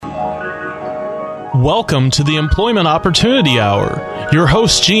Welcome to the Employment Opportunity Hour. Your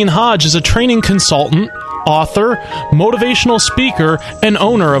host, Gene Hodge, is a training consultant, author, motivational speaker, and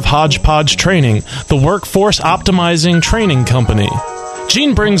owner of Hodgepodge Training, the workforce optimizing training company.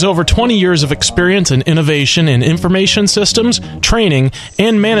 Gene brings over 20 years of experience and innovation in information systems, training,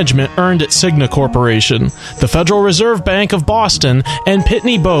 and management earned at Cigna Corporation, the Federal Reserve Bank of Boston, and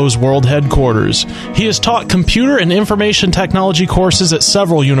Pitney Bowes World Headquarters. He has taught computer and information technology courses at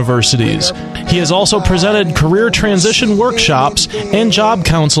several universities. He has also presented career transition workshops and job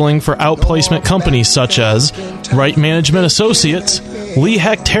counseling for outplacement companies such as Wright Management Associates, Lee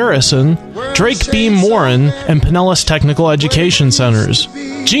Hecht Harrison, Drake Beam Warren, and Pinellas Technical Education Centers.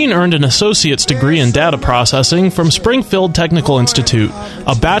 Gene earned an associate's degree in data processing from Springfield Technical Institute,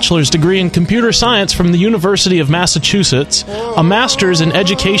 a bachelor's degree in computer science from the University of Massachusetts, a master's in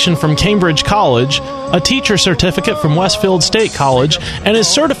education from Cambridge College, a teacher certificate from Westfield State College, and is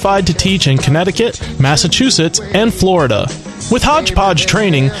certified to teach in Connecticut, Massachusetts, and Florida. With Hodgepodge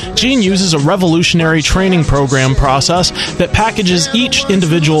Training, Gene uses a revolutionary training program process that packages each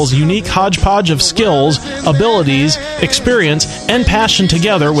individual's unique hodgepodge of skills, abilities, experience, and passion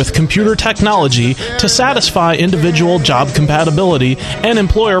together with computer technology to satisfy individual job compatibility and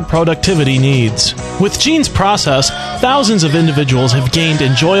employer productivity needs. With Gene's process, thousands of individuals have gained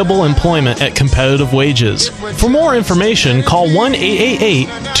enjoyable employment at competitive wages. For more information, call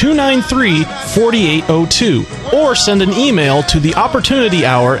 1-888-293-4802 or send an email to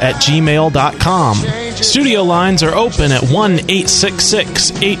theopportunityhour@gmail.com. Studio lines are open at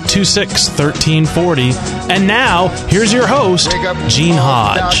 1-866-826-1340. And now, here's your host, Gene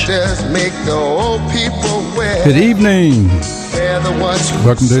Hodge. Good evening.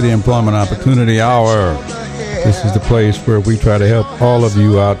 Welcome to the Employment Opportunity Hour. This is the place where we try to help all of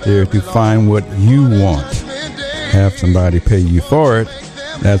you out there to find what you want. Have somebody pay you for it.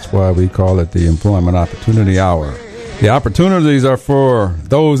 That's why we call it the Employment Opportunity Hour. The opportunities are for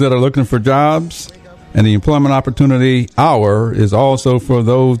those that are looking for jobs, and the Employment Opportunity Hour is also for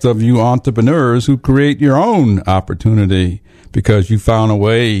those of you entrepreneurs who create your own opportunity because you found a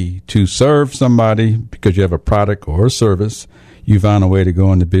way to serve somebody because you have a product or a service. You found a way to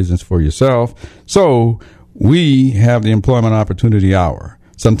go into business for yourself. So we have the Employment Opportunity Hour.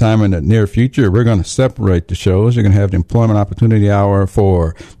 Sometime in the near future, we're going to separate the shows. You're going to have the Employment Opportunity Hour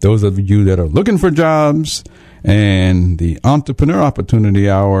for those of you that are looking for jobs and the Entrepreneur Opportunity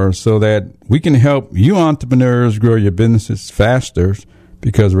Hour so that we can help you entrepreneurs grow your businesses faster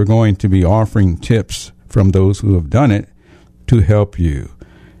because we're going to be offering tips from those who have done it to help you.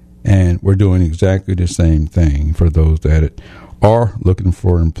 And we're doing exactly the same thing for those that are looking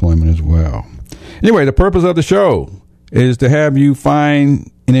for employment as well. Anyway, the purpose of the show is to have you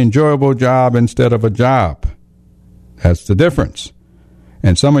find an enjoyable job instead of a job. That's the difference.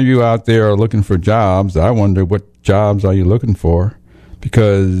 And some of you out there are looking for jobs. I wonder what jobs are you looking for,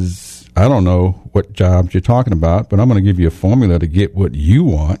 because I don't know what jobs you're talking about, but I'm going to give you a formula to get what you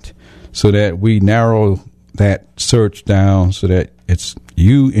want so that we narrow that search down so that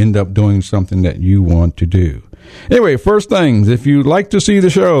you end up doing something that you want to do. Anyway, first things, if you'd like to see the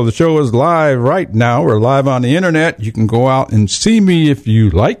show is live right now. We're live on the internet. You can go out and see me if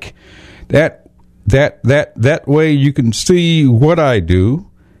you like. That way you can see what I do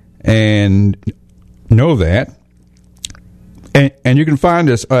and know that. And you can find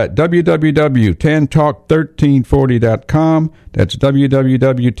us at www.tantalk1340.com. That's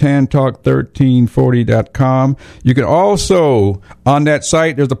www.tantalk1340.com. You can also, on that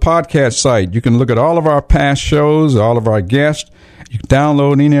site, there's a podcast site. You can look at all of our past shows, all of our guests. You can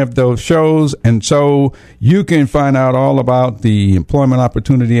download any of those shows, and so you can find out all about the Employment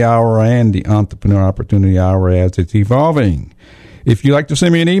Opportunity Hour and the Entrepreneur Opportunity Hour as it's evolving. If you'd like to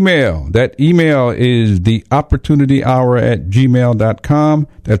send me an email, that email is theopportunityhour@gmail.com.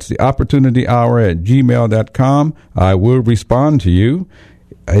 That's theopportunityhour@gmail.com. I will respond to you.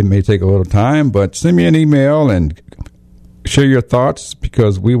 It may take a little time, but send me an email and share your thoughts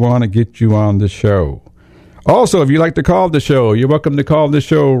because we want to get you on the show. Also, if you'd like to call the show, you're welcome to call the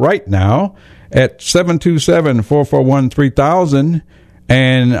show right now at 727-441-3000.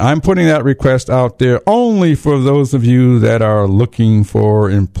 And I'm putting that request out there only for those of you that are looking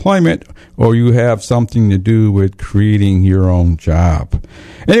for employment or you have something to do with creating your own job.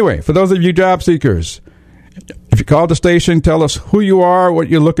 Anyway, for those of you job seekers, if you call the station, tell us who you are, what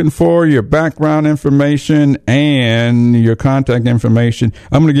you're looking for, your background information, and your contact information.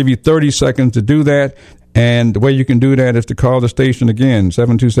 I'm going to give you 30 seconds to do that. And the way you can do that is to call the station again,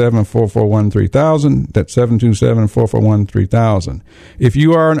 727-441-3000. That's 727-441-3000. If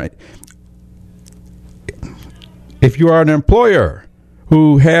you are an employer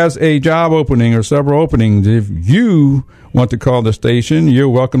who has a job opening or several openings. If you want to call the station, you're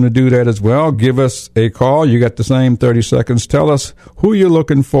welcome to do that as well. Give us a call. You got the same 30 seconds. Tell us who you're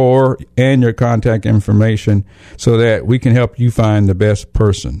looking for and your contact information so that we can help you find the best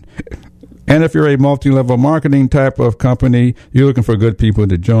person. And if you're a multi-level marketing type of company, you're looking for good people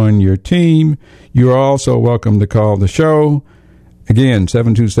to join your team, you're also welcome to call the show. Again,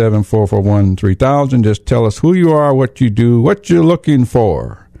 727-441-3000. Just tell us who you are, what you do, what you're looking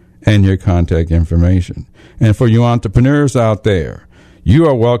for, and your contact information. And for you entrepreneurs out there, you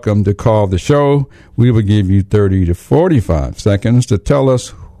are welcome to call the show. We will give you 30 to 45 seconds to tell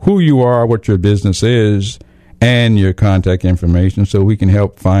us who you are, what your business is, and your contact information so we can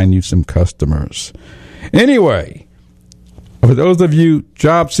help find you some customers. Anyway, for those of you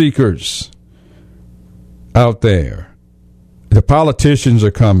job seekers out there, the politicians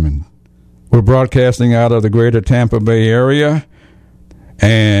are coming. We're broadcasting out of the greater Tampa Bay area,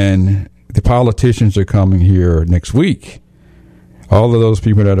 and the politicians are coming here next week. All of those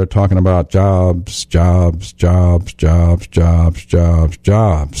people that are talking about jobs.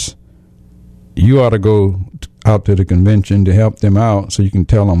 You ought to go out to the convention to help them out so you can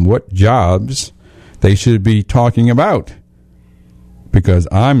tell them what jobs they should be talking about, because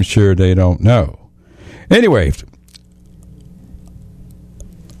I'm sure they don't know. Anyway,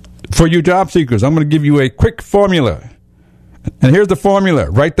 for you job seekers, I'm going to give you a quick formula. And here's the formula.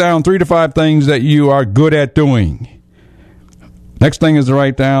 Write down 3 to 5 things that you are good at doing. Next thing is to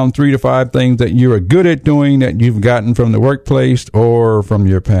write down 3 to 5 things that you are good at doing that you've gotten from the workplace or from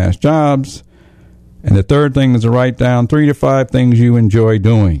your past jobs. And the third thing is to write down 3 to 5 things you enjoy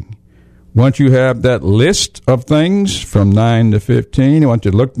doing. Once you have that list of things from 9 to 15, I want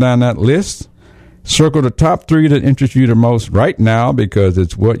you to look down that list. Circle the top 3 that interest you the most right now because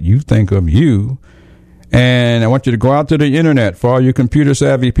it's what you think of you. And I want you to go out to the internet. For all you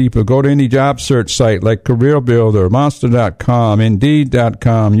computer-savvy people, go to any job search site like Career Builder, Monster.com,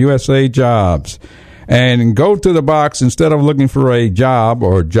 Indeed.com, USA Jobs, and go to the box. Instead of looking for a job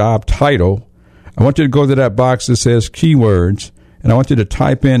or job title, I want you to go to that box that says keywords, and I want you to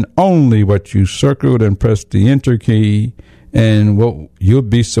type in only what you circled and press the enter key, and you'll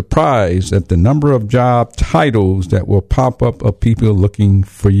be surprised at the number of job titles that will pop up of people looking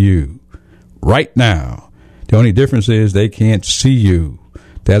for you right now. The only difference is they can't see you.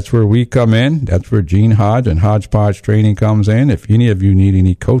 That's where we come in. That's where Gene Hodge and Hodgepodge Training comes in. If any of you need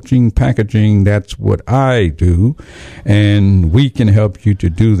any coaching, packaging, that's what I do, and we can help you to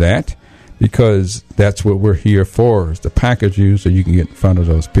do that, because that's what we're here for, is to package you so you can get in front of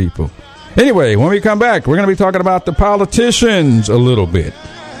those people. Anyway, when we come back, we're going to be talking about the politicians a little bit.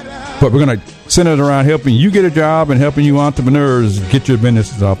 But we're going to center it around helping you get a job and helping you entrepreneurs get your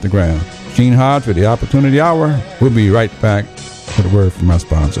businesses off the ground. Gene Hodge for the Opportunity Hour. We'll be right back with a word from our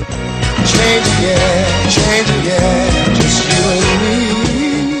sponsor. Change again, just you and me.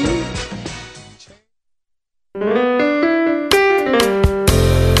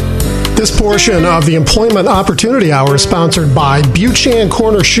 This portion of the Employment Opportunity Hour is sponsored by Buchan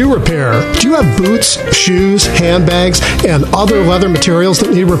Corner Shoe Repair. Do you have boots, shoes, handbags, and other leather materials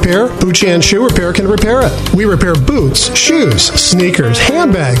that need repair? Buchan Shoe Repair can repair it. We repair boots, shoes, sneakers,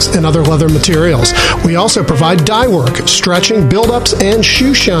 handbags, and other leather materials. We also provide dye work, stretching, build-ups, and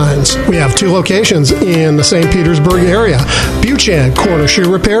shoe shines. We have 2 locations in the St. Petersburg area. Buchan Corner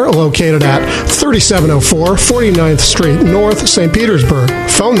Shoe Repair, located at 3704 49th Street North, St. Petersburg.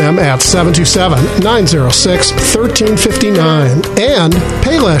 Phone them at 727-906-1359. And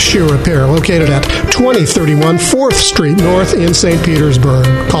Payless Shoe Repair, located at 2031 4th Street North in St. Petersburg.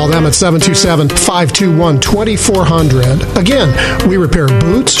 Call them at 727-521-2400. Again, we repair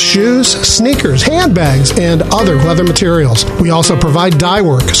boots, shoes, sneakers, handbags, and other leather materials. We also provide dye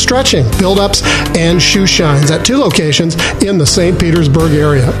work, stretching, build-ups, and shoe shines at 2 locations in the St. Petersburg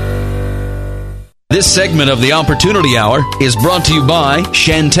area. This segment of the Opportunity Hour is brought to you by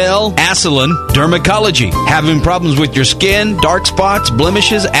Chantel Asselin Dermacology. Having problems with your skin, dark spots,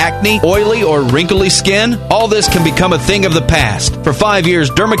 blemishes, acne, oily or wrinkly skin? All this can become a thing of the past. For 5 years,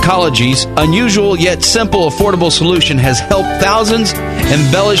 Dermacology's unusual yet simple, affordable solution has helped thousands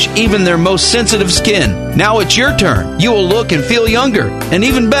embellish even their most sensitive skin. Now it's your turn. You will look and feel younger and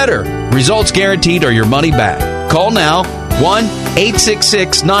even better. Results guaranteed or your money back. Call now.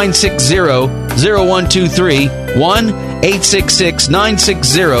 1-866-960-0123,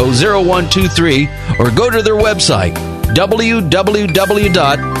 1-866-960-0123, or go to their website,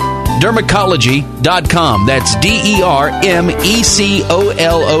 www.dermacology.com. That's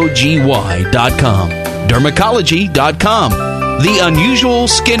DERMECOLOGY.com. Dermacology.com, the unusual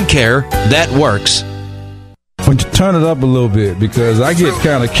skincare that works. Why don't you turn it up a little bit, because I get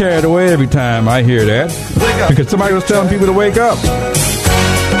kind of carried away every time I hear that, because somebody was telling people to wake up.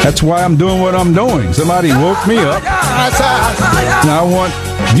 That's why I'm doing what I'm doing. Somebody woke me up. Now I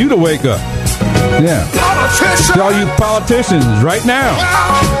want you to wake up. Yeah. So all you politicians right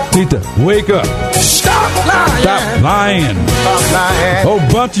now need to wake up. Stop lying. A whole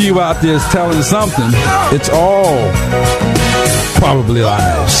bunch of you out there is telling something. It's all probably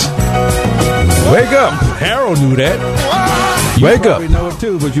lies. Wake up. Harold knew that. Wake up. You know it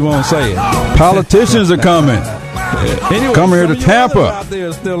too, but you won't say it. Politicians are coming. Anyway, come here to Tampa. Out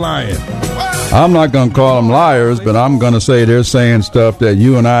there still lying. I'm not going to call them liars, but I'm going to say they're saying stuff that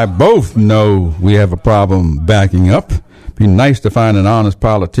you and I both know we have a problem backing up. Be nice to find an honest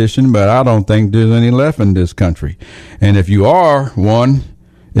politician, but I don't think there's any left in this country. And if you are one,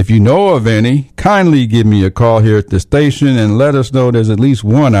 if you know of any, kindly give me a call here at the station and let us know there's at least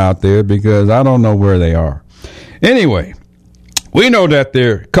one out there, because I don't know where they are. Anyway, we know that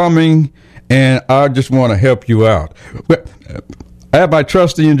they're coming, and I just want to help you out. I have my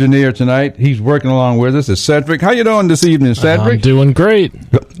trusty engineer tonight. He's working along with us. It's Cedric. How you doing this evening, Cedric? I'm doing great.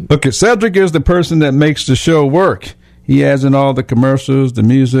 Look, Cedric is the person that makes the show work. He adds in all the commercials, the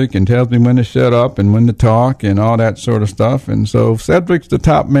music, and tells me when to shut up and when to talk and all that sort of stuff. And so Cedric's the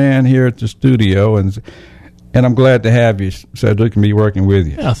top man here at the studio, and I'm glad to have you, Cedric, and be working with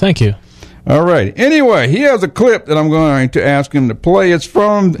you. Yeah, thank you. All right. Anyway, he has a clip that I'm going to ask him to play. It's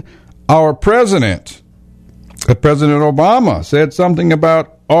from our president. President Obama said something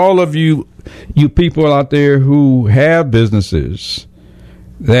about all of you people out there who have businesses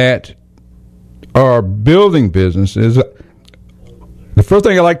that are building businesses. The first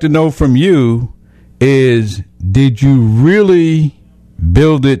thing I'd like to know from you is, did you really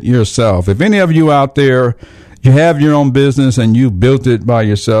build it yourself? If any of you out there, you have your own business and you built it by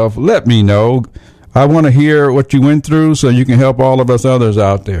yourself, let me know. I want to hear what you went through so you can help all of us others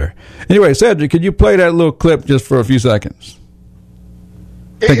out there. Anyway, Cedric, could you play that little clip just for a few seconds?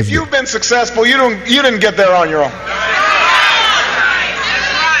 If you've been successful, you didn't get there on your own.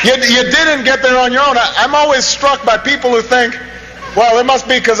 You didn't get there on your own. I'm always struck by people who think, well, it must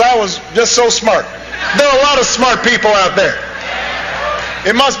be because I was just so smart. There are a lot of smart people out there.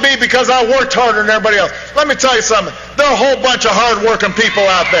 It must be because I worked harder than everybody else. Let me tell you something. There are a whole bunch of hard-working people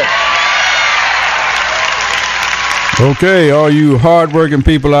out there. Okay, all you hard-working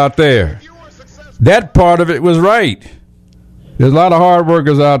people out there. That part of it was right. There's a lot of hard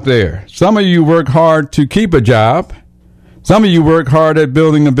workers out there. Some of you work hard to keep a job. Some of you work hard at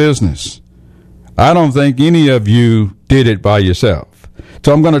building a business. I don't think any of you did it by yourself.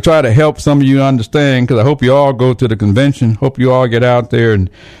 So I'm going to try to help some of you understand, because I hope you all go to the convention. Hope you all get out there and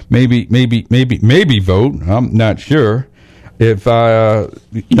maybe vote. I'm not sure. If I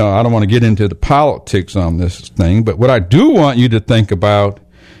don't want to get into the politics on this thing, but what I do want you to think about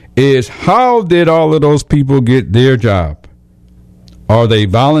is, how did all of those people get their job? Are they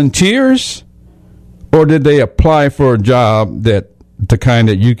volunteers, or did they apply for a job the kind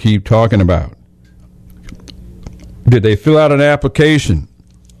that you keep talking about? Did they fill out an application?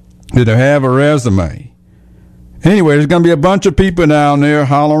 Did they have a resume? Anyway, there's going to be a bunch of people down there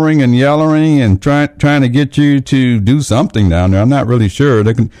hollering and yelling and trying to get you to do something down there. I'm not really sure.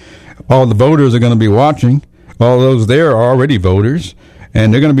 All the voters are going to be watching. All those there are already voters,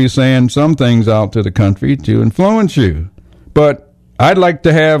 and they're going to be saying some things out to the country to influence you. But I'd like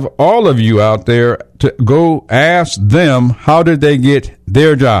to have all of you out there to go ask them, how did they get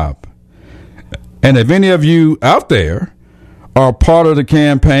their job? And if any of you out there are part of the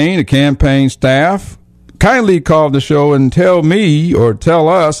campaign staff, kindly call the show and tell me or tell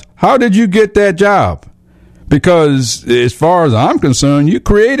us, how did you get that job? Because as far as I'm concerned, you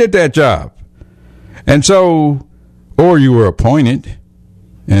created that job. And so, or you were appointed,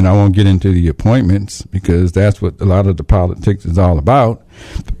 and I won't get into the appointments because that's what a lot of the politics is all about.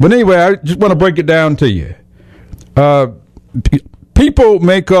 But anyway, I just want to break it down to you. People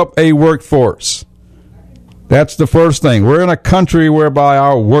make up a workforce. That's the first thing. We're in a country whereby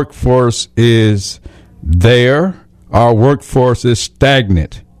our workforce is there. Our workforce is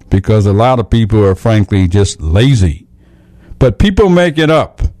stagnant because a lot of people are frankly just lazy. But people make it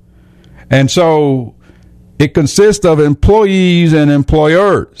up. And so it consists of employees and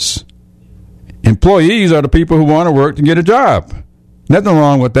employers. Employees are the people who want to work to get a job. Nothing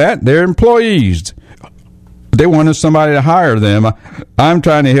wrong with that. They're employees. They wanted somebody to hire them. I'm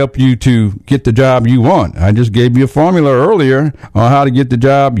trying to help you to get the job you want. I just gave you a formula earlier on how to get the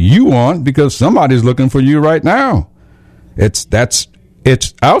job you want because somebody's looking for you right now. That's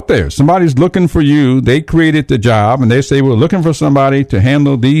it's out there. Somebody's looking for you. They created the job, and they say, we're looking for somebody to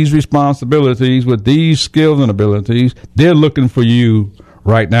handle these responsibilities with these skills and abilities. They're looking for you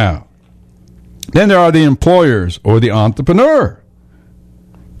right now. Then there are the employers or the entrepreneur,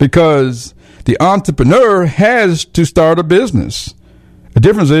 because the entrepreneur has to start a business. The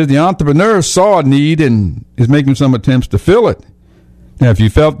difference is the entrepreneur saw a need and is making some attempts to fill it. Now, if you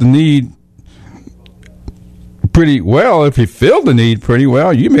felt the need pretty well, if you filled the need pretty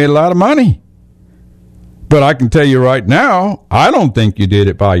well, you made a lot of money. But I can tell you right now, I don't think you did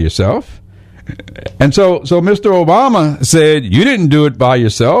it by yourself. And so Mr. Obama said you didn't do it by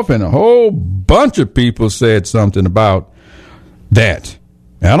yourself, and a whole bunch of people said something about that.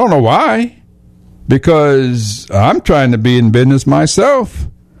 And I don't know why, because I'm trying to be in business myself.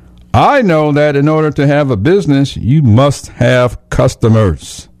 I know that in order to have a business, you must have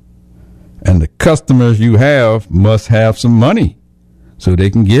customers. And the customers you have must have some money so they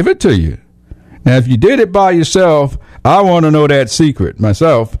can give it to you. Now, if you did it by yourself, I want to know that secret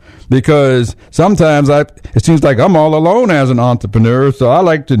myself, because sometimes it seems like I'm all alone as an entrepreneur. So I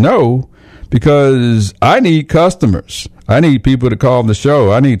like to know, because I need customers. I need people to call the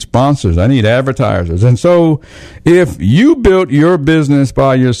show. I need sponsors. I need advertisers. And so if you built your business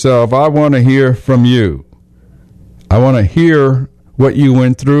by yourself, I want to hear from you. I want to hear what you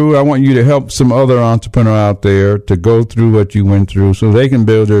went through. I want you to help some other entrepreneur out there to go through what you went through so they can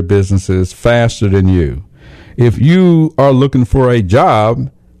build their businesses faster than you. If you are looking for a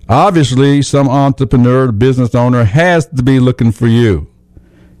job, obviously some entrepreneur, business owner has to be looking for you.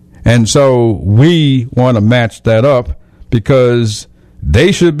 And so we want to match that up, because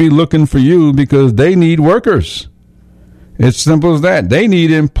they should be looking for you because they need workers. It's simple as that. They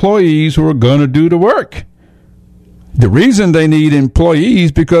need employees who are going to do the work. The reason they need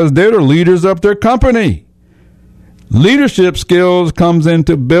employees because they're the leaders of their company. Leadership skills comes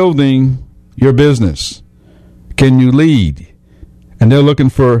into building your business. Can you lead? And they're looking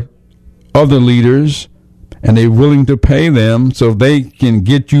for other leaders, and they're willing to pay them so they can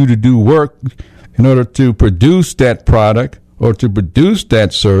get you to do work in order to produce that product or to produce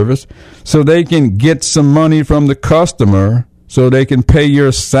that service, so they can get some money from the customer so they can pay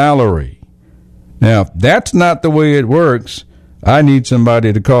your salary. Now, if that's not the way it works, I need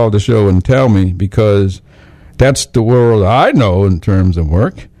somebody to call the show and tell me, because that's the world I know in terms of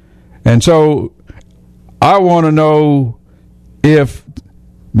work. And so I want to know if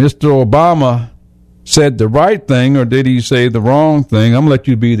Mr. Obama said the right thing or did he say the wrong thing. I'm going to let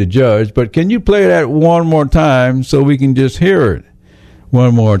you be the judge, but can you play that one more time so we can just hear it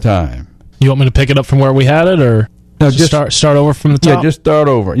one more time? You want me to pick it up from where we had it, or no, just start over from the top? Yeah, just start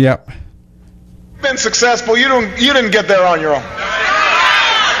over. Yep. Been successful. You didn't get there on your own.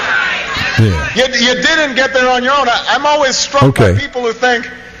 Yeah. You didn't get there on your own. I'm always struck by people who think,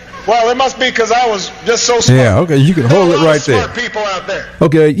 well, it must be because I was just so smart. Yeah, okay, you can hold it right there. Smart people out there.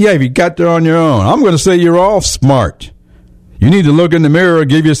 Okay, yeah, if you got there on your own, I'm going to say you're all smart. You need to look in the mirror,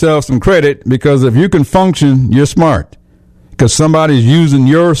 give yourself some credit, because if you can function, you're smart. Because somebody's using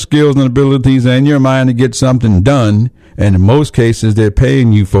your skills and abilities and your mind to get something done, and in most cases, they're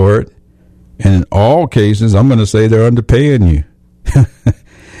paying you for it. And in all cases, I'm going to say they're underpaying you.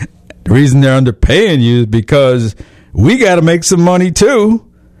 The reason they're underpaying you is because we got to make some money too,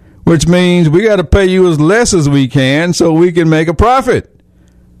 which means we got to pay you as less as we can so we can make a profit.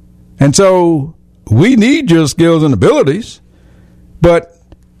 And so we need your skills and abilities, but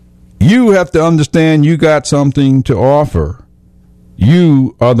you have to understand you got something to offer.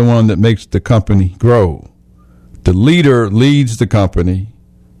 You are the one that makes the company grow. The leader leads the company.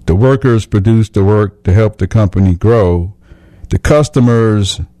 The workers produce the work to help the company grow. The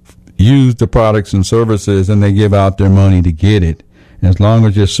customers use the products and services, and they give out their money to get it. And as long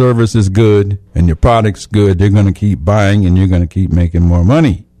as your service is good and your product's good, they're going to keep buying and you're going to keep making more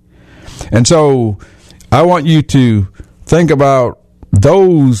money. And so I want you to think about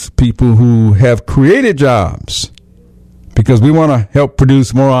those people who have created jobs, because we want to help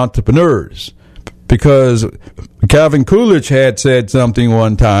produce more entrepreneurs. Because Calvin Coolidge had said something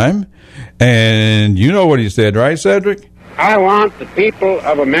one time, and you know what he said, right, Cedric? I want the people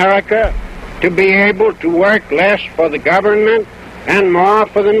of America to be able to work less for the government and more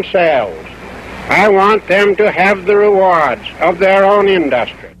for themselves. I want them to have the rewards of their own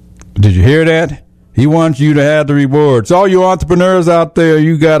industry. Did you hear that? He wants you to have the rewards. All you entrepreneurs out there,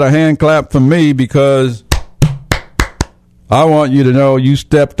 you got a hand clap from me, because I want you to know you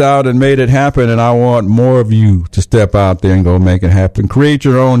stepped out and made it happen, and I want more of you to step out there and go make it happen. Create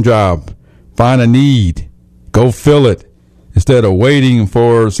your own job. Find a need. Go fill it, instead of waiting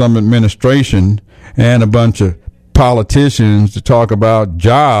for some administration and a bunch of politicians to talk about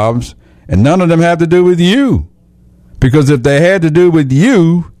jobs, and none of them have to do with you. Because if they had to do with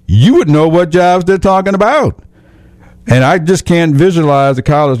you, you would know what jobs they're talking about. And I just can't visualize a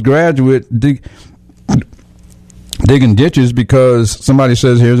college graduate digging ditches because somebody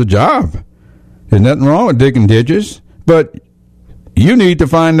says, here's a job. There's nothing wrong with digging ditches, but you need to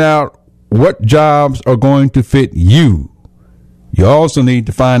find out what jobs are going to fit you. You also need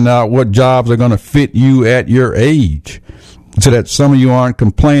to find out what jobs are going to fit you at your age, so that some of you aren't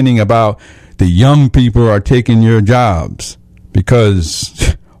complaining about the young people are taking your jobs,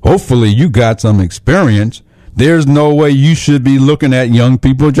 because hopefully you got some experience. There's no way you should be looking at young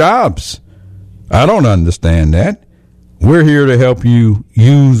people jobs. I don't understand that. We're here to help you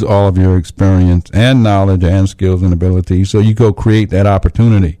use all of your experience and knowledge and skills and abilities so you go create that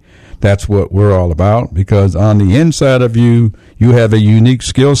opportunity. That's what we're all about, because on the inside of you, you have a unique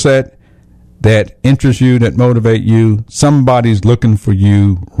skill set that interests you, that motivate you. Somebody's looking for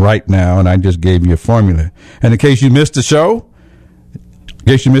you right now, and I just gave you a formula. And in case you missed the show, in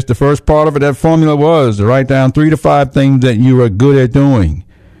case you missed the first part of it, that formula was to write down 3 to 5 things that you are good at doing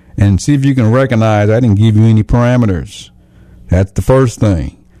and see if you can recognize I didn't give you any parameters. That's the first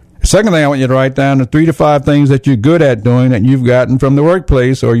thing. The second thing I want you to write down are 3 to 5 things that you're good at doing that you've gotten from the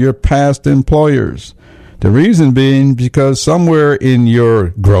workplace or your past employers. The reason being because somewhere in your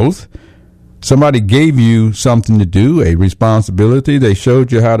growth, somebody gave you something to do, a responsibility. They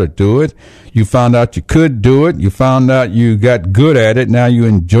showed you how to do it. You found out you could do it. You found out you got good at it. Now you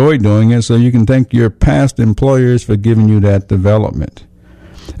enjoy doing it, so you can thank your past employers for giving you that development.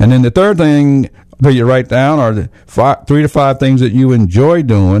 And then the third thing that you write down are the 3 to 5 things that you enjoy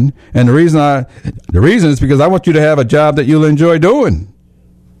doing. And the reason is because I want you to have a job that you'll enjoy doing.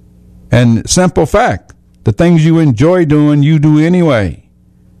 And simple fact, the things you enjoy doing, you do anyway.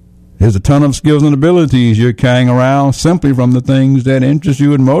 There's a ton of skills and abilities you're carrying around simply from the things that interest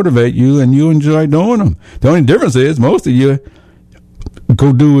you and motivate you, and you enjoy doing them. The only difference is most of you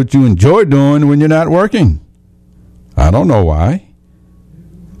go do what you enjoy doing when you're not working. I don't know why.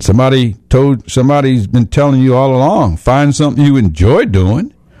 Somebody's been telling you all along, find something you enjoy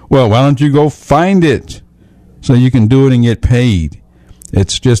doing. Well, why don't you go find it so you can do it and get paid?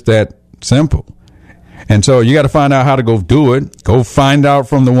 It's just that simple. And so you got to find out how to go do it. Go find out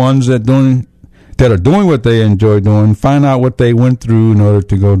from the ones that are doing what they enjoy doing. Find out what they went through in order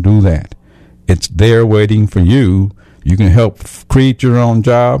to go do that. It's there waiting for you. You can help create your own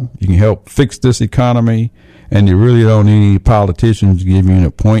job. You can help fix this economy. And you really don't need any politicians to give you an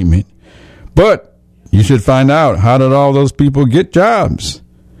appointment. But you should find out, how did all those people get jobs?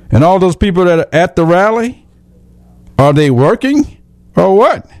 And all those people that are at the rally, are they working or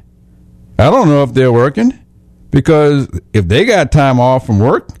what? I don't know if they're working, because if they got time off from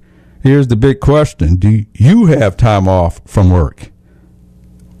work, here's the big question. Do you have time off from work?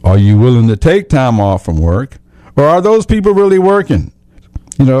 Are you willing to take time off from work? Or are those people really working?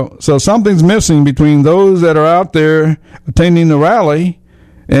 You know, so something's missing between those that are out there attending the rally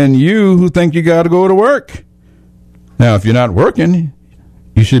and you who think you got to go to work. Now, if you're not working,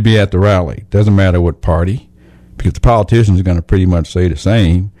 you should be at the rally. Doesn't matter what party, because the politicians are going to pretty much say the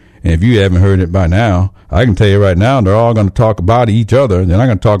same. And if you haven't heard it by now, I can tell you right now, they're all going to talk about each other. They're not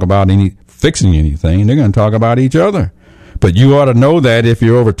going to talk about fixing anything. They're going to talk about each other. But you ought to know that if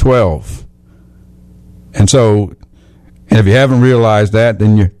you're over 12. And if you haven't realized that,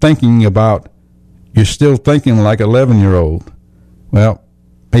 then you're still thinking like 11-year-old. Well,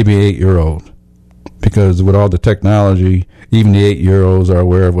 maybe 8-year-old. Because with all the technology, even the 8-year-olds are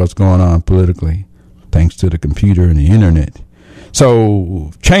aware of what's going on politically, thanks to the computer and the internet.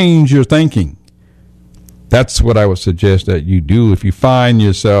 So change your thinking. That's what I would suggest that you do. If you find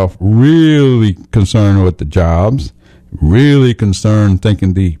yourself really concerned with the jobs, really concerned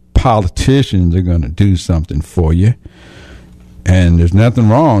thinking the politicians are going to do something for you, and there's nothing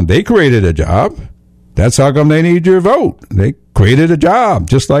wrong. They created a job. That's how come they need your vote. They created a job,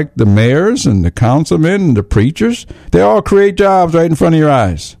 just like the mayors and the councilmen and the preachers. They all create jobs right in front of your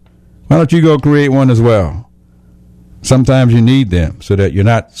eyes. Why don't you go create one as well? Sometimes you need them so that you're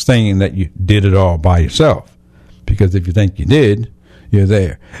not saying that you did it all by yourself. Because if you think you did, you're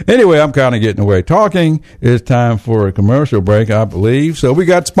there. Anyway, I'm kind of getting away talking. It's time for a commercial break, I believe. So we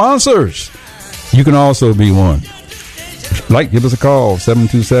got sponsors. You can also be one. Give us a call,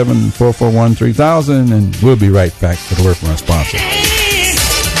 727-441-3000, and we'll be right back to the word from our sponsor.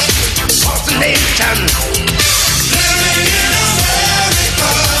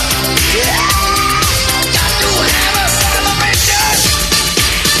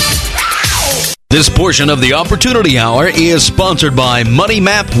 This portion of the Opportunity Hour is sponsored by Money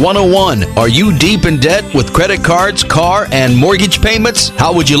Map 101. Are you deep in debt with credit cards, car, and mortgage payments?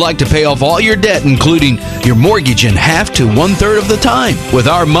 How would you like to pay off all your debt, including your mortgage, in half to one-third of the time? With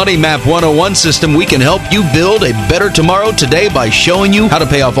our Money Map 101 system, we can help you build a better tomorrow today by showing you how to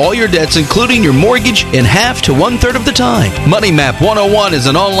pay off all your debts, including your mortgage, in half to one-third of the time. Money Map 101 is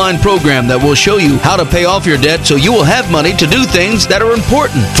an online program that will show you how to pay off your debt so you will have money to do things that are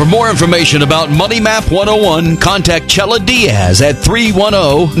important. For more information about Money Map 101, contact Chela Diaz at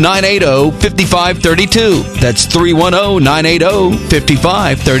 310-980-5532. That's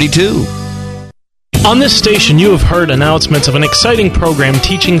 310-980-5532. On this station, you have heard announcements of an exciting program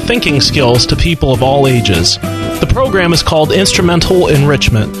teaching thinking skills to people of all ages. The program is called Instrumental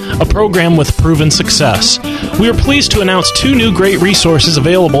Enrichment, a program with proven success. We are pleased to announce 2 new great resources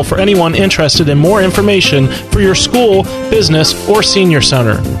available for anyone interested in more information for your school, business, or senior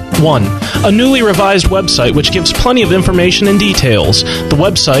center. 1. A newly revised website which gives plenty of information and details. The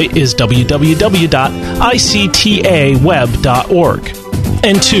website is www.ictaweb.org.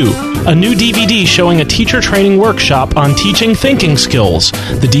 And 2, a new DVD showing a teacher training workshop on teaching thinking skills.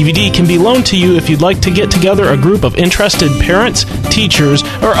 The DVD can be loaned to you if you'd like to get together a group of interested parents, teachers,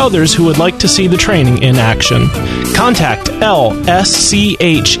 or others who would like to see the training in action. Contact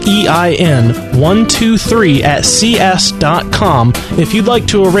lschein123@cs.com if you'd like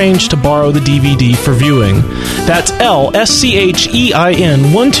to arrange to borrow the DVD for viewing. That's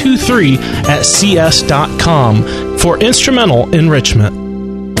lschein123@cs.com for Instrumental Enrichment.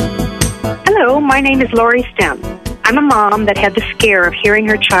 Hello, my name is Lori Stem. I'm a mom that had the scare of hearing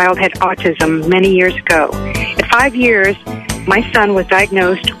her child had autism many years ago. At 5 years, my son was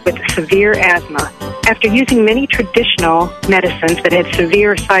diagnosed with severe asthma. After using many traditional medicines that had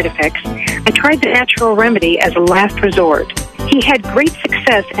severe side effects, I tried the natural remedy as a last resort. He had great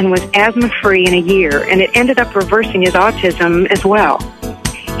success and was asthma-free in a year, and it ended up reversing his autism as well.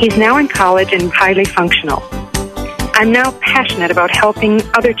 He's now in college and highly functional. I'm now passionate about helping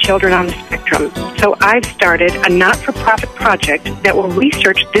other children on the spectrum, so I've started a not-for-profit project that will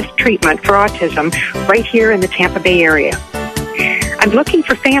research this treatment for autism right here in the Tampa Bay area. I'm looking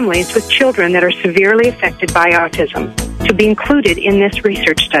for families with children that are severely affected by autism to be included in this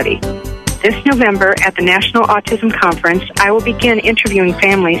research study. This November at the National Autism Conference, I will begin interviewing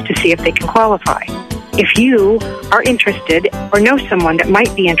families to see if they can qualify. If you are interested or know someone that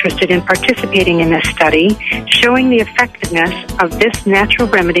might be interested in participating in this study, showing the effectiveness of this natural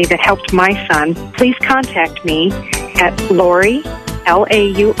remedy that helped my son, please contact me at Lori,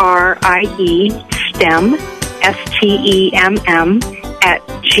 Laurie, STEM, STEMM,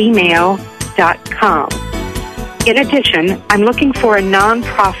 @gmail.com. In addition, I'm looking for a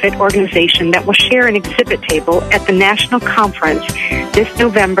nonprofit organization that will share an exhibit table at the National Conference this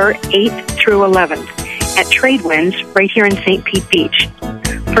November 8th through 11th at Tradewinds right here in St. Pete Beach.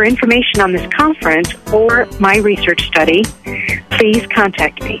 For information on this conference or my research study, please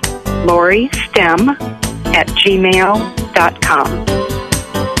contact me, LoriStem @gmail.com.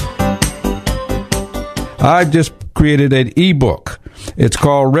 I've just created an ebook. It's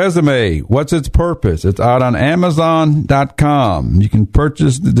called Resume. What's its purpose? It's out on Amazon.com. You can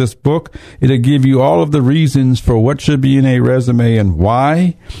purchase this book. It'll give you all of the reasons for what should be in a resume and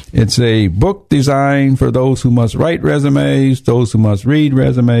why. It's a book designed for those who must write resumes, those who must read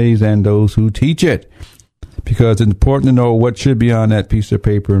resumes, and those who teach it. Because it's important to know what should be on that piece of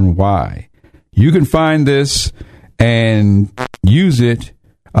paper and why. You can find this and use it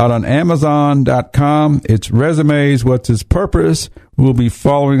out on Amazon.com. It's Resumes, What's Its Purpose? We'll be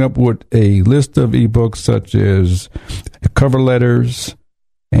following up with a list of ebooks such as cover letters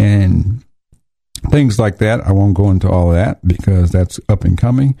and things like that. I won't go into all that because that's up and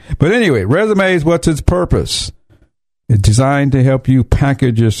coming. But anyway, Resumes, What's Its Purpose? It's designed to help you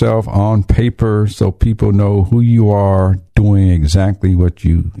package yourself on paper so people know who you are doing exactly what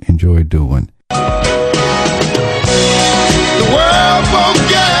you enjoy doing. The world won't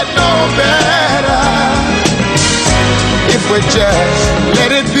get no better if we just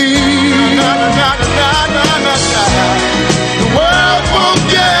let it be. The world won't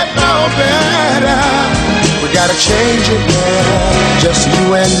get no better. We gotta change it, yeah, just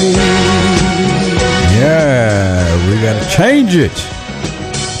you and me. Yeah, we gotta change it.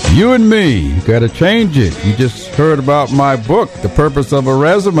 You and me, gotta change it. You just heard about my book, The Purpose of a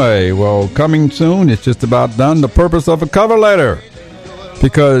Resume. Well, coming soon, it's just about done. The Purpose of a Cover Letter.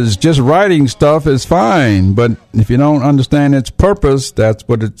 Because just writing stuff is fine, but if you don't understand its purpose, that's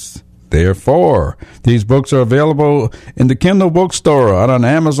what it's there for. These books are available in the Kindle bookstore out on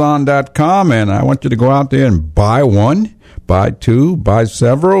Amazon.com, and I want you to go out there and buy one, buy two, buy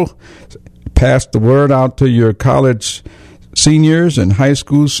several. pass the word out to your college seniors and high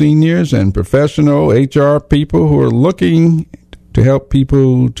school seniors and professional HR people who are looking to help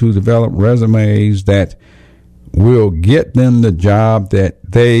people to develop resumes that will get them the job that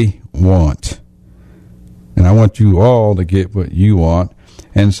they want. And I want you all to get what you want.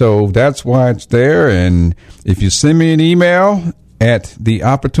 And so that's why it's there. And if you send me an email at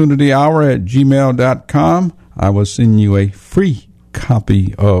theopportunityhour@gmail.com, I will send you a free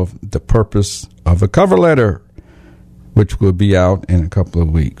copy of The Purpose of a Cover Letter, which will be out in a couple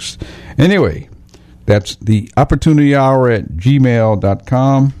of weeks. Anyway, that's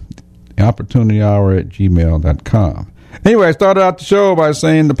theopportunityhour@gmail.com, theopportunityhour@gmail.com. Anyway, I started out the show by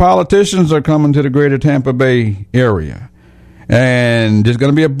saying the politicians are coming to the greater Tampa Bay area. And there's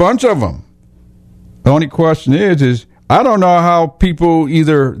going to be a bunch of them. The only question is I don't know how people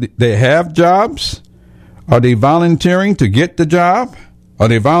either they have jobs, are they volunteering to get the job, are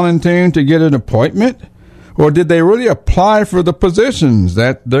they volunteering to get an appointment, or did they really apply for the positions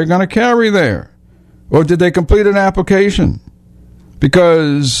that they're going to carry there, or did they complete an application?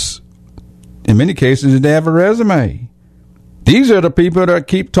 Because in many cases, did they have a resume? These are the people that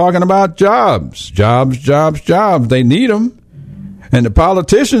keep talking about jobs. They need them. And the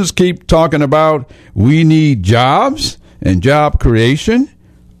politicians keep talking about we need jobs and job creation.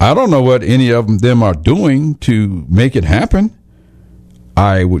 I don't know what any of them are doing to make it happen.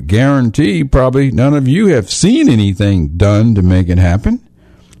 I would guarantee probably none of you have seen anything done to make it happen.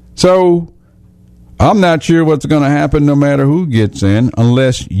 So I'm not sure what's going to happen no matter who gets in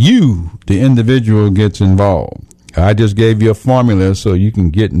unless you, the individual, gets involved. I just gave you a formula so you can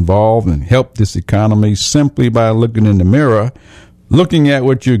get involved and help this economy simply by looking in the mirror, looking at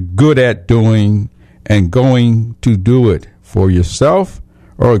what you're good at doing and going to do it for yourself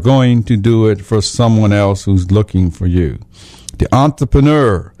or going to do it for someone else who's looking for you. The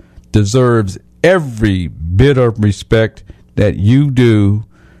entrepreneur deserves every bit of respect that you do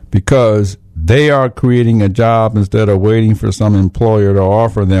because they are creating a job instead of waiting for some employer to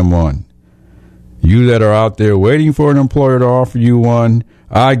offer them one. You that are out there waiting for an employer to offer you one,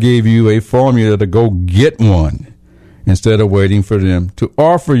 I gave you a formula to go get one instead of waiting for them to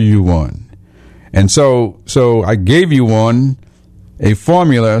offer you one. And so I gave you a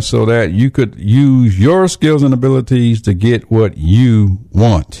formula so that you could use your skills and abilities to get what you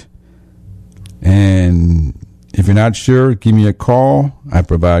want. And if you're not sure, give me a call. I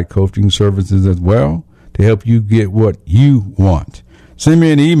provide coaching services as well to help you get what you want. Send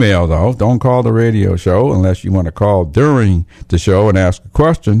me an email, though. Don't call the radio show unless you want to call during the show and ask a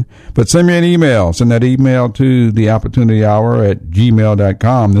question. But send me an email. Send that email to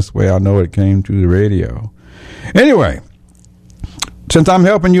theopportunityhour@gmail.com. This way I know it came to the radio. Anyway, since I'm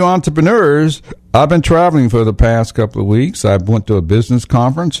helping you entrepreneurs, I've been traveling for the past couple of weeks. I went to a business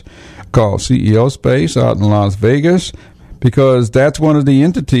conference called CEO Space out in Las Vegas, because that's one of the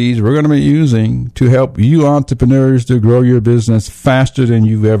entities we're going to be using to help you entrepreneurs to grow your business faster than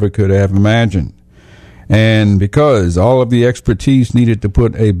you ever could have imagined. And because all of the expertise needed to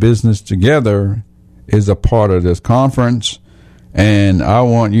put a business together is a part of this conference, and I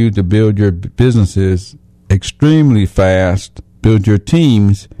want you to build your businesses extremely fast, build your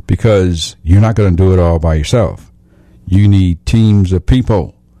teams, because you're not going to do it all by yourself. You need teams of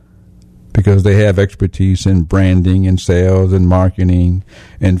people, because they have expertise in branding and sales and marketing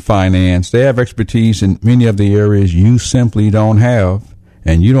and finance. They have expertise in many of the areas you simply don't have,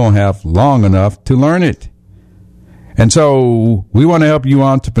 and you don't have long enough to learn it. And so we want to help you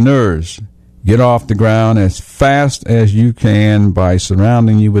entrepreneurs get off the ground as fast as you can by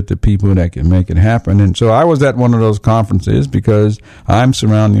surrounding you with the people that can make it happen. And so I was at one of those conferences because I'm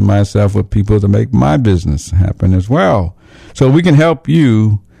surrounding myself with people to make my business happen as well. So we can help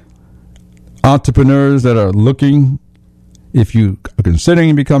you entrepreneurs that are looking. If you are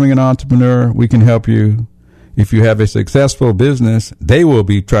considering becoming an entrepreneur, we can help you. If you have a successful business, they will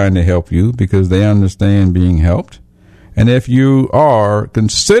be trying to help you because they understand being helped. And if you are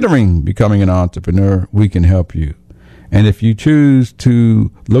considering becoming an entrepreneur, we can help you. And if you choose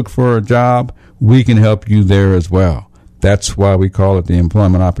to look for a job, we can help you there as well. That's why we call it the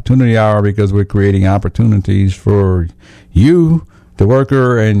Employment Opportunity Hour, because we're creating opportunities for you, the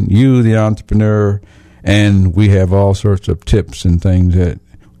worker, and you, the entrepreneur, and we have all sorts of tips and things that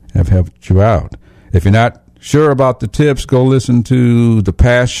have helped you out. If you're not sure about the tips, go listen to the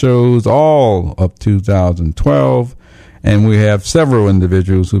past shows, all of 2012, and we have several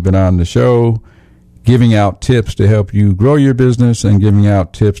individuals who've been on the show giving out tips to help you grow your business and giving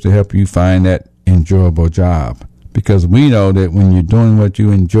out tips to help you find that enjoyable job. Because we know that when you're doing what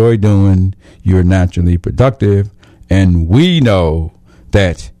you enjoy doing, you're naturally productive. And we know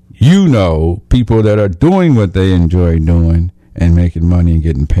that you know people that are doing what they enjoy doing and making money and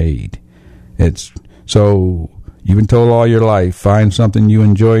getting paid. So you've been told all your life, find something you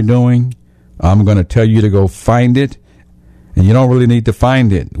enjoy doing. I'm going to tell you to go find it. And you don't really need to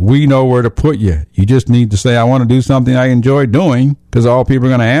find it. We know where to put you. You just need to say, I want to do something I enjoy doing, because all people are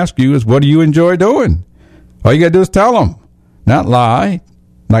going to ask you is, what do you enjoy doing? All you got to do is tell them, not lie,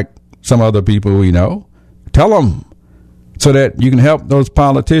 like some other people we know. Tell them so that you can help those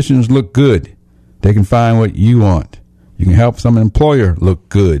politicians look good. They can find what you want. You can help some employer look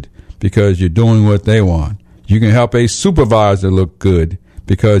good because you're doing what they want. You can help a supervisor look good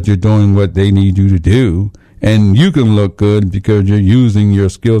because you're doing what they need you to do. And you can look good because you're using your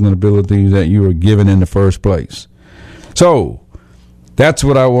skills and abilities that you were given in the first place. So that's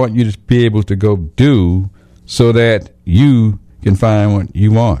what I want you to be able to go do so that you can find what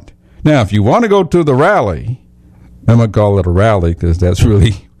you want. Now, if you want to go to the rally, I'm going to call it a rally because that's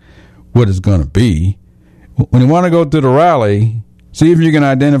really what it's going to be. When you want to go to the rally, see if you can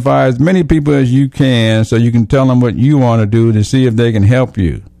identify as many people as you can so you can tell them what you want to do to see if they can help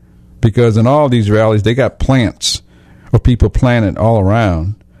you. Because in all these rallies, they got plants or people planted all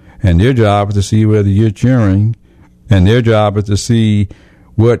around. And their job is to see whether you're cheering. And their job is to see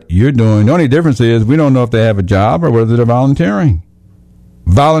what you're doing. The only difference is we don't know if they have a job or whether they're volunteering.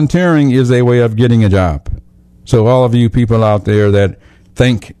 Volunteering is a way of getting a job. So all of you people out there that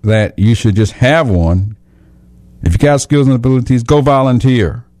think that you should just have one, if you got skills and abilities, go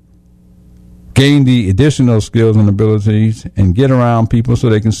volunteer. Gain the additional skills and abilities and get around people so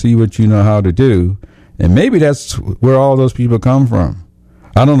they can see what you know how to do. And maybe that's where all those people come from.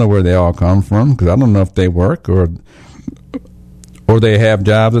 I don't know where they all come from because I don't know if they work or they have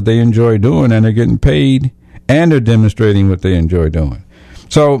jobs that they enjoy doing and they're getting paid and they're demonstrating what they enjoy doing.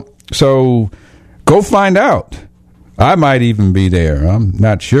 So go find out. I might even be there. I'm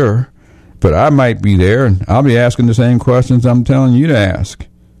not sure, but I might be there and I'll be asking the same questions I'm telling you to ask.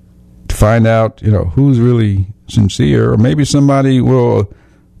 To find out, who's really sincere, or maybe somebody will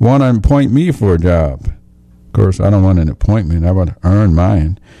want to appoint me for a job. Of course, I don't want an appointment. I want to earn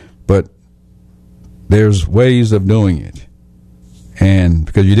mine. But there's ways of doing it. And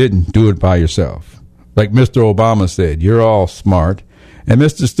because you didn't do it by yourself. Like Mr. Obama said, you're all smart. And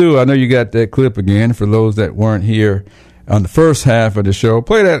Mr. Stu, I know you got that clip again for those that weren't here on the first half of the show.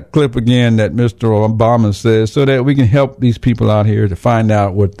 Play that clip again that Mr. Obama says so that we can help these people out here to find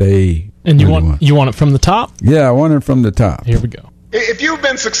out what they And you really want you want it from the top? Yeah, I want it from the top. Here we go. If you've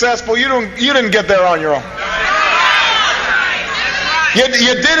been successful, you didn't get there on your own. You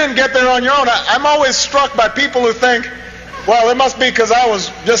didn't get there on your own. I'm always struck by people who think, well, it must be because I was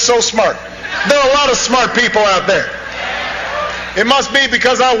just so smart. There are a lot of smart people out there. It must be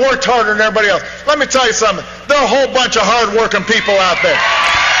because I worked harder than everybody else. Let me tell you something. There are a whole bunch of hard-working people out there.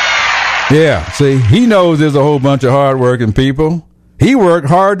 Yeah, see, he knows there's a whole bunch of hard-working people. He worked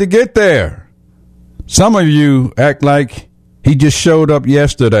hard to get there. Some of you act like he just showed up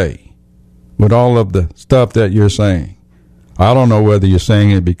yesterday with all of the stuff that you're saying. I don't know whether you're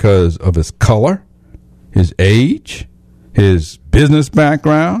saying it because of his color, his age, his business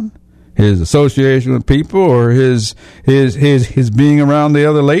background, his association with people, or his being around the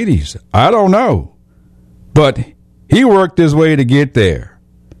other ladies. I don't know. But he worked his way to get there.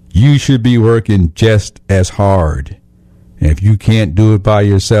 You should be working just as hard. And if you can't do it by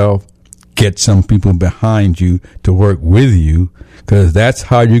yourself, get some people behind you to work with you, because that's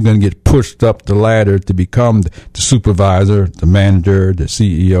how you're going to get pushed up the ladder to become the supervisor, the manager, the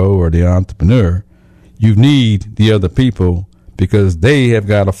CEO, or the entrepreneur. You need the other people because they have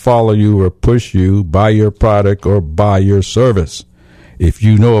got to follow you or push you, buy your product or buy your service. If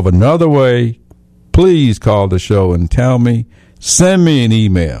you know of another way, please call the show and tell me. Send me an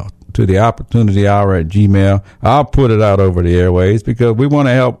email to the Opportunity Hour at Gmail. I'll put it out over the airways because we want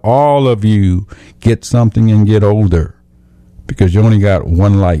to help all of you get something and get older, because you only got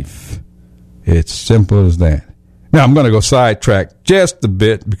one life. It's simple as that. Now, I'm going to go sidetrack just a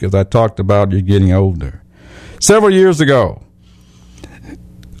bit because I talked about you getting older. Several years ago,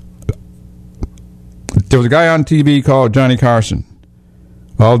 there was a guy on TV called Johnny Carson.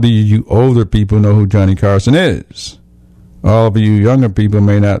 All of you older people know who Johnny Carson is. All of you younger people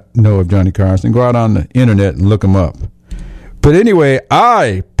may not know of Johnny Carson. Go out on the internet and look him up. But anyway,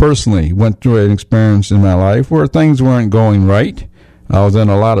 I personally went through an experience in my life where things weren't going right. I was in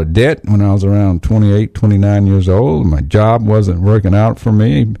a lot of debt when I was around 28, 29 years old. My job wasn't working out for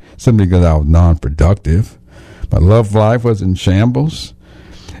me simply because I was non-productive. My love life was in shambles.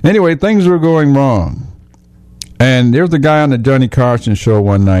 Anyway, things were going wrong. And there was a guy on the Johnny Carson show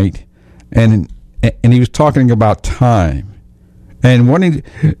one night, and he was talking about time. And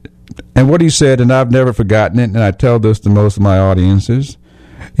And what he said, and I've never forgotten it, and I tell this to most of my audiences,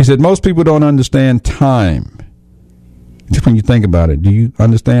 he said, most people don't understand time. Just when you think about it, do you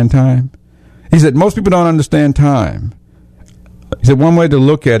understand time? He said, most people don't understand time. He said, one way to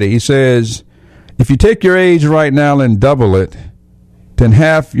look at it, he says, if you take your age right now and double it, then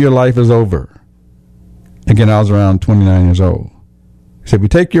half your life is over. Again, I was around 29 years old. He said, if you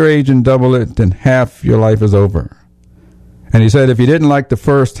take your age and double it, then half your life is over. And he said, if you didn't like the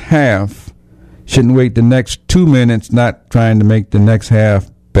first half, you shouldn't wait the next 2 minutes not trying to make the next half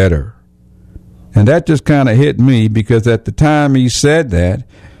better. And that just kind of hit me because at the time he said that,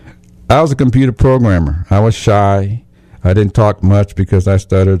 I was a computer programmer. I was shy. I didn't talk much because I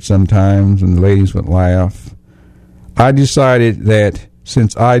stuttered sometimes and the ladies would laugh. I decided that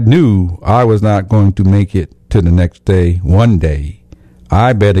since I knew I was not going to make it to the next day, one day,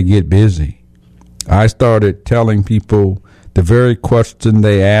 I better get busy. I started telling people the very question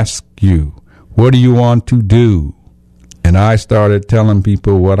they ask you, what do you want to do? And I started telling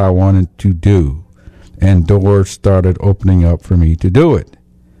people what I wanted to do. And doors started opening up for me to do it,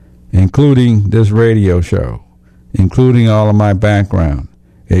 including this radio show, including all of my background.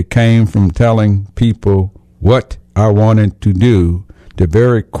 It came from telling people what I wanted to do. The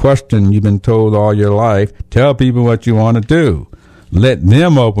very question you've been told all your life, tell people what you want to do. Let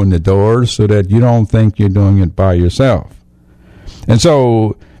them open the doors so that you don't think you're doing it by yourself. And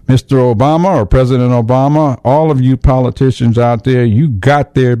so, Mr. Obama or President Obama, all of you politicians out there, you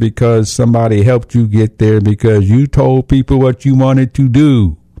got there because somebody helped you get there because you told people what you wanted to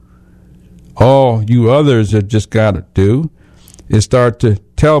do. All you others have just got to do is start to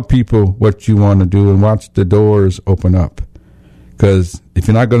tell people what you want to do and watch the doors open up. Because if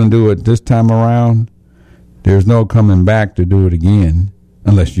you're not going to do it this time around, there's no coming back to do it again,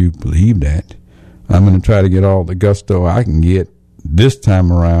 unless you believe that. I'm going to try to get all the gusto I can get this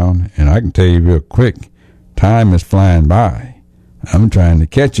time around, and I can tell you real quick, time is flying by. I'm trying to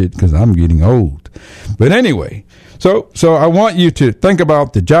catch it because I'm getting old. But anyway, so I want you to think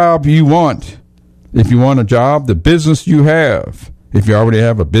about the job you want. If you want a job, the business you have. If you already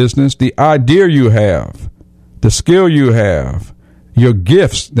have a business, the idea you have, the skill you have, your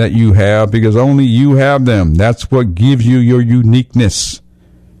gifts that you have, because only you have them. That's what gives you your uniqueness.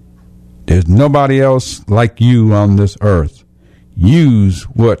 There's nobody else like you on this earth. Use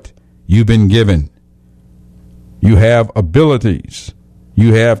what you've been given. You have abilities.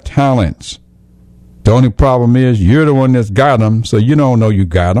 You have talents. The only problem is you're the one that's got them, so you don't know you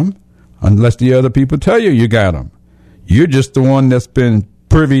got them unless the other people tell you you got them. You're just the one that's been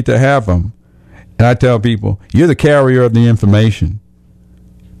privy to have them. And I tell people, you're the carrier of the information.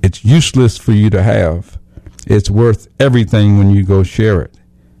 It's useless for you to have. It's worth everything when you go share it.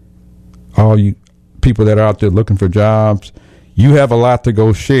 All you people that are out there looking for jobs, you have a lot to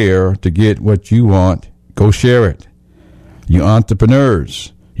go share to get what you want. Go share it. You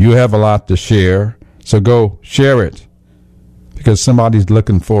entrepreneurs, you have a lot to share, so go share it. Because somebody's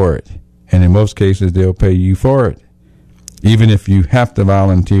looking for it. And in most cases, they'll pay you for it. Even if you have to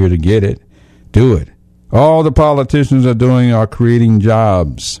volunteer to get it, do it. All the politicians are creating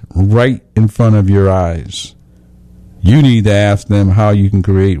jobs right in front of your eyes. You need to ask them how you can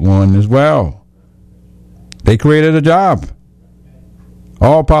create one as well. They created a job.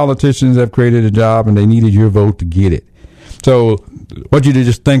 All politicians have created a job, and they needed your vote to get it. So I want you to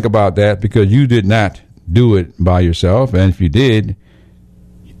just think about that, because you did not do it by yourself, and if you did,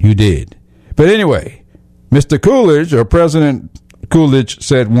 you did. But anyway, Mr. Coolidge, or President Coolidge,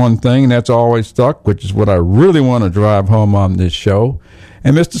 said one thing, and that's always stuck, which is what I really want to drive home on this show.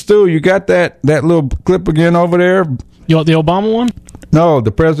 And Mr. Stu, you got that little clip again over there? You want the Obama one? No,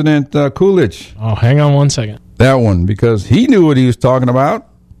 the President Coolidge. Oh, hang on one second. That one, because he knew what he was talking about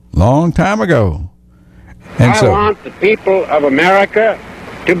long time ago. And I want the people of America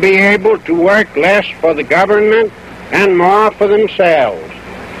to be able to work less for the government and more for themselves.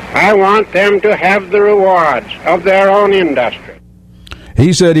 I want them to have the rewards of their own industry.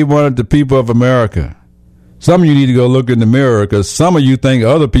 He said he wanted the people of America. Some of you need to go look in the mirror, because some of you think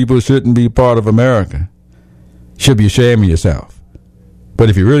other people shouldn't be part of America. Should be ashamed of yourself. But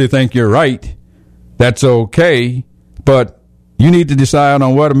if you really think you're right, that's okay. But you need to decide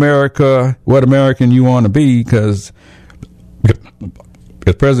on what American you want to be, because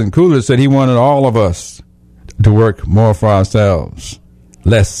President Coolidge said he wanted all of us to work more for ourselves,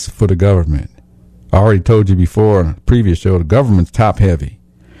 less for the government. I already told you before in a previous show, the government's top heavy.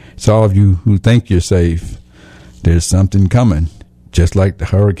 It's all of you who think you're safe. There's something coming, just like the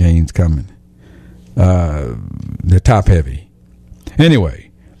hurricane's coming. They're top heavy.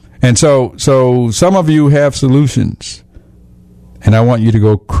 Anyway, and so some of you have solutions. And I want you to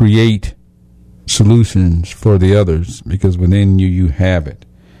go create solutions for the others, because within you have it.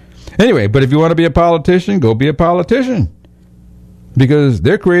 Anyway, but if you want to be a politician, go be a politician, because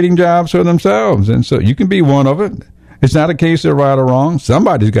they're creating jobs for themselves. And so you can be one of it. It's not a case of right or wrong.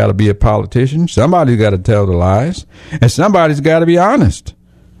 Somebody's got to be a politician. Somebody's got to tell the lies. And somebody's got to be honest.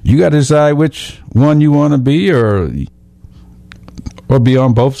 You got to decide which one you want to be, or be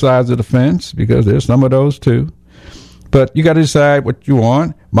on both sides of the fence, because there's some of those too. But you got to decide what you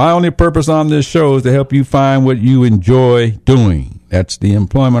want. My only purpose on this show is to help you find what you enjoy doing. That's the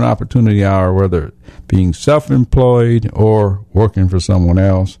Employment Opportunity Hour, whether being self-employed or working for someone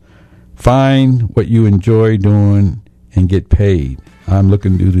else. Find what you enjoy doing and get paid. I'm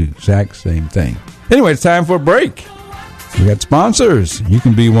looking to do the exact same thing. Anyway, it's time for a break. We got sponsors. You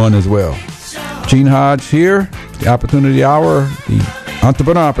can be one as well. Gene Hodge here, the Opportunity Hour, the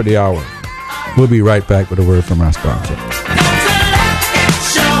Entrepreneur Opportunity Hour. We'll be right back with a word from our sponsor.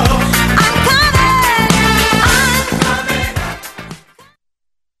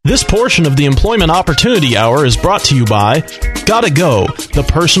 This portion of the Employment Opportunity Hour is brought to you by Gotta Go, the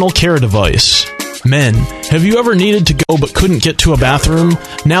personal care device. Men, have you ever needed to go but couldn't get to a bathroom?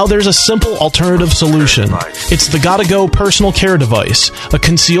 Now there's a simple alternative solution. It's the Gotta Go personal care device, a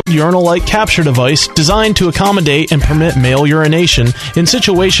concealed urinal-like capture device designed to accommodate and permit male urination in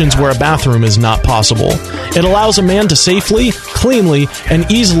situations where a bathroom is not possible. It allows a man to safely, cleanly, and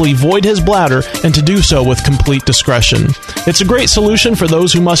easily void his bladder, and to do so with complete discretion. It's a great solution for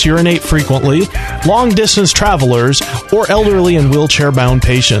those who must urinate frequently, long-distance travelers, or elderly and wheelchair-bound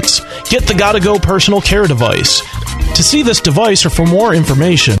patients. Get the Gotta Go personal care device. To see this device or for more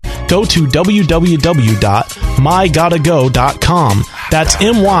information, go to www.mygottago.com. That's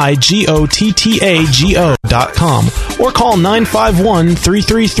mygottago.com, or call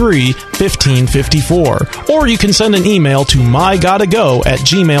 951-333-1554. Or you can send an email to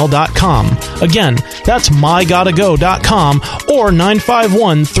mygottago@gmail.com. Again, that's mygottago.com or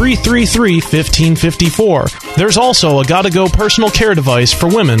 951-333-1554. There's also a Gotta Go personal care device for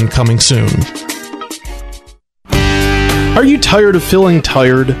women coming soon. Are you tired of feeling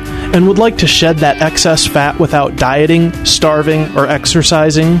tired and would like to shed that excess fat without dieting, starving, or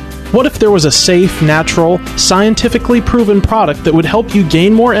exercising? What if there was a safe, natural, scientifically proven product that would help you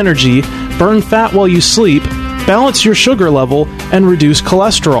gain more energy, burn fat while you sleep, balance your sugar level, and reduce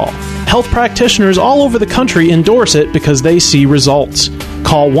cholesterol? Health practitioners all over the country endorse it because they see results.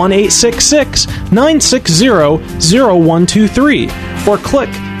 Call 1-866-960-0123 or click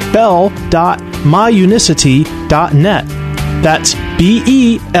bell.myunicity.net. That's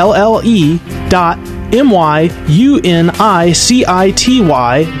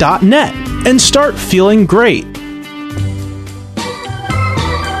BELLE.MYUNICITY.net and start feeling great.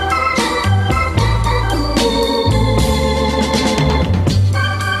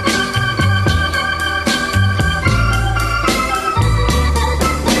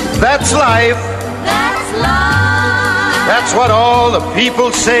 That's life. That's life. That's what all the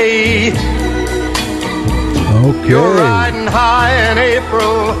people say. Okay. You're riding high in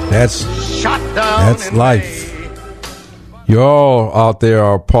April. That's life. You all out there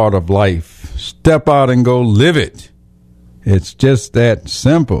are part of life. Step out and go live it. It's just that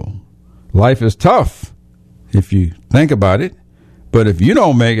simple. Life is tough if you think about it, but if you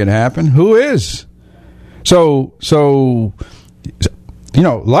don't make it happen, who is? So you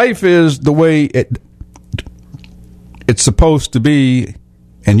know, life is the way it's supposed to be,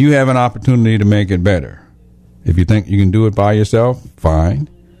 and you have an opportunity to make it better. If you think you can do it by yourself, fine.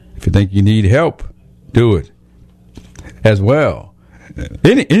 If you think you need help, do it as well.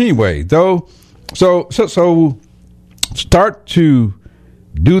 Anyway, though, so start to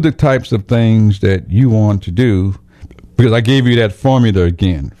do the types of things that you want to do, because I gave you that formula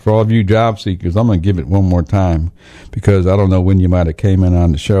again. For all of you job seekers, I'm going to give it one more time, because I don't know when you might have came in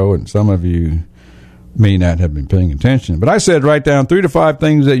on the show, and some of you may not have been paying attention. But I said write down 3 to 5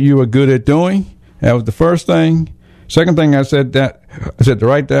 things that you are good at doing. That was the first thing. Second thing I said to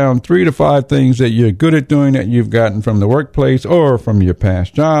write down 3 to 5 things that you're good at doing that you've gotten from the workplace or from your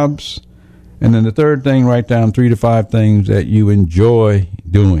past jobs. And then the third thing, write down 3 to 5 things that you enjoy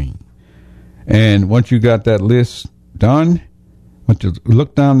doing. And once you got that list done, once you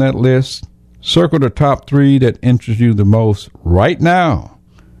look down that list, circle the top 3 that interest you the most right now,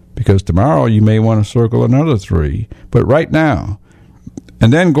 because tomorrow you may want to circle another 3, but right now.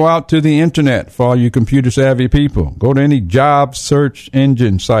 And then go out to the internet for all you computer-savvy people. Go to any job search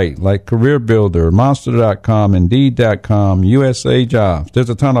engine site like Career Builder, Monster.com, Indeed.com, USA Jobs. There's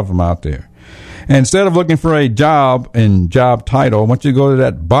a ton of them out there. And instead of looking for a job and job title, I want you to go to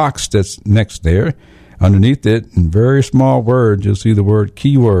that box that's next there. Underneath it, in very small words, you'll see the word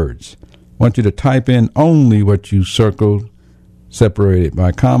keywords. I want you to type in only what you circled, separated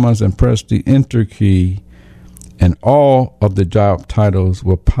by commas, and press the enter key, and all of the job titles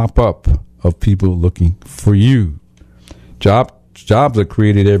will pop up of people looking for you. Jobs are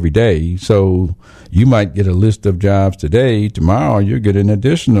created every day, so you might get a list of jobs today. Tomorrow, you'll get an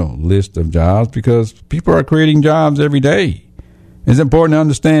additional list of jobs because people are creating jobs every day. It's important to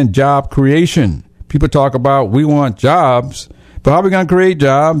understand job creation. People talk about we want jobs, but how are we going to create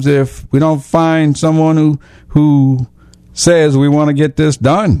jobs if we don't find someone who says we want to get this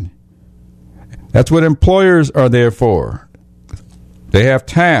done? That's what employers are there for. They have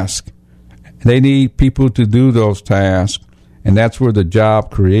tasks. They need people to do those tasks, and that's where the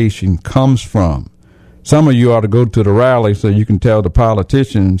job creation comes from. Some of you ought to go to the rally so you can tell the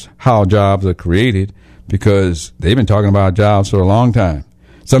politicians how jobs are created, because they've been talking about jobs for a long time.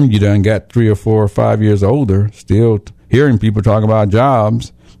 Some of you done got 3 or 4 or 5 years older, still hearing people talk about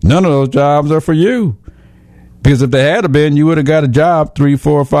jobs. None of those jobs are for you, because if they had been, you would have got a job 3,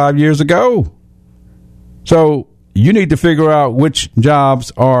 4, or 5 years ago. So you need to figure out which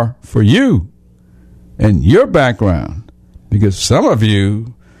jobs are for you and your background, because some of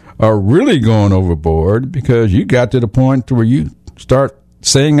you are really going overboard because you got to the point where you start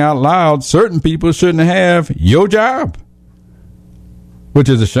saying out loud certain people shouldn't have your job, which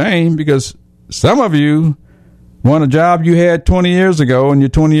is a shame, because some of you want a job you had 20 years ago and you're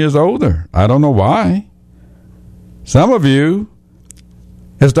 20 years older. I don't know why. Some of you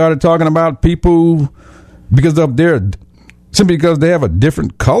have started talking about people simply because they have a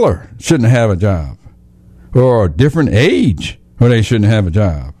different color shouldn't have a job, or a different age where they shouldn't have a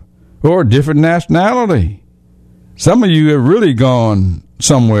job, or a different nationality. Some of you have really gone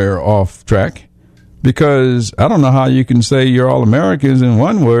somewhere off track, because I don't know how you can say you're all Americans in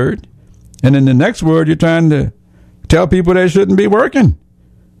one word, and in the next word you're trying to tell people they shouldn't be working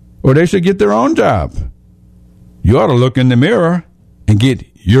or they should get their own job. You ought to look in the mirror and get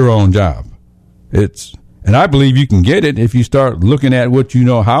your own job. And I believe you can get it if you start looking at what you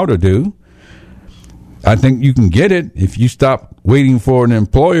know how to do. I think you can get it if you stop waiting for an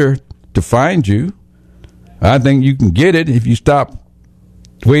employer to find you. I think you can get it if you stop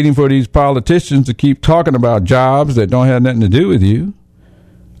waiting for these politicians to keep talking about jobs that don't have nothing to do with you.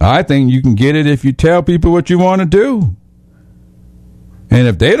 I think you can get it if you tell people what you want to do. And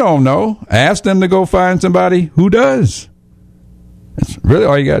if they don't know, ask them to go find somebody who does. That's really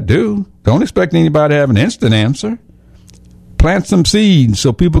all you got to do. Don't expect anybody to have an instant answer. Plant some seeds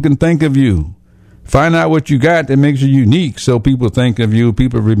so people can think of you. Find out what you got that makes you unique so people think of you,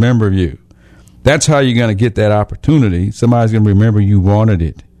 people remember you. That's how you're going to get that opportunity. Somebody's going to remember you wanted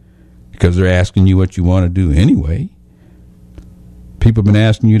it, because they're asking you what you want to do anyway. People have been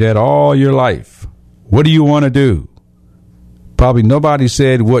asking you that all your life. What do you want to do? Probably nobody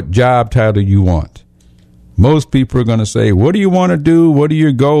said what job title you want. Most people are going to say, what do you want to do? What are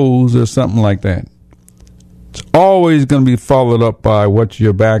your goals? Or something like that. It's always going to be followed up by what's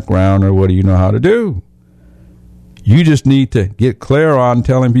your background or what do you know how to do. You just need to get clear on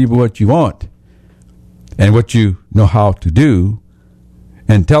telling people what you want and what you know how to do.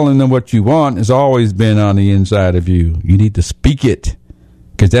 And telling them what you want has always been on the inside of you. You need to speak it,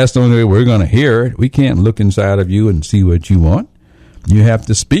 because that's the only way we're going to hear it. We can't look inside of you and see what you want. You have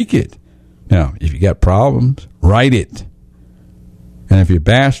to speak it. Now, if you got problems, write it. And if you're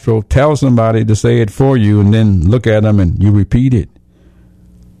bashful, tell somebody to say it for you, and then look at them and you repeat it.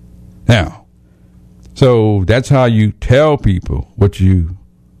 Now, so that's how you tell people what you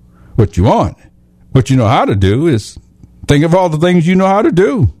want. What you know how to do is think of all the things you know how to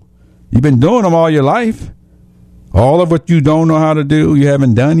do. You've been doing them all your life. All of what you don't know how to do, you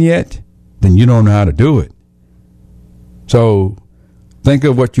haven't done yet, then you don't know how to do it. So think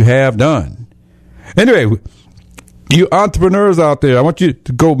of what you have done. Anyway, you entrepreneurs out there, I want you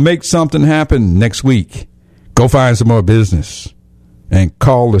to go make something happen next week. Go find some more business and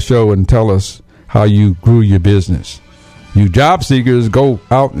call the show and tell us how you grew your business. You job seekers, go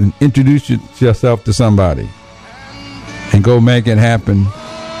out and introduce yourself to somebody and go make it happen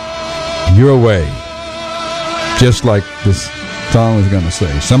your way. Just like this song is going to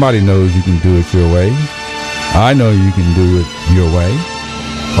say. Somebody knows you can do it your way. I know you can do it your way.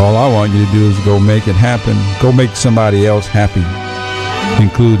 All I want you to do is go make it happen. Go make somebody else happy,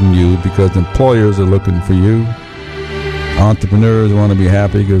 including you, because employers are looking for you. Entrepreneurs want to be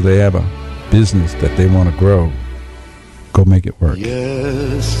happy because they have a business that they want to grow. Go make it work.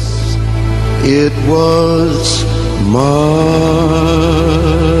 Yes, it was my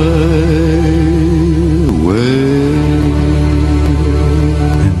way.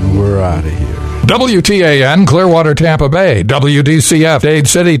 And we're out of here. WTAN, Clearwater, Tampa Bay. WDCF, Dade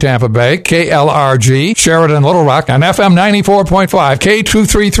City, Tampa Bay. KLRG, Sheridan, Little Rock. And FM 94.5,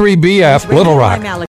 K233BF, Little Rock.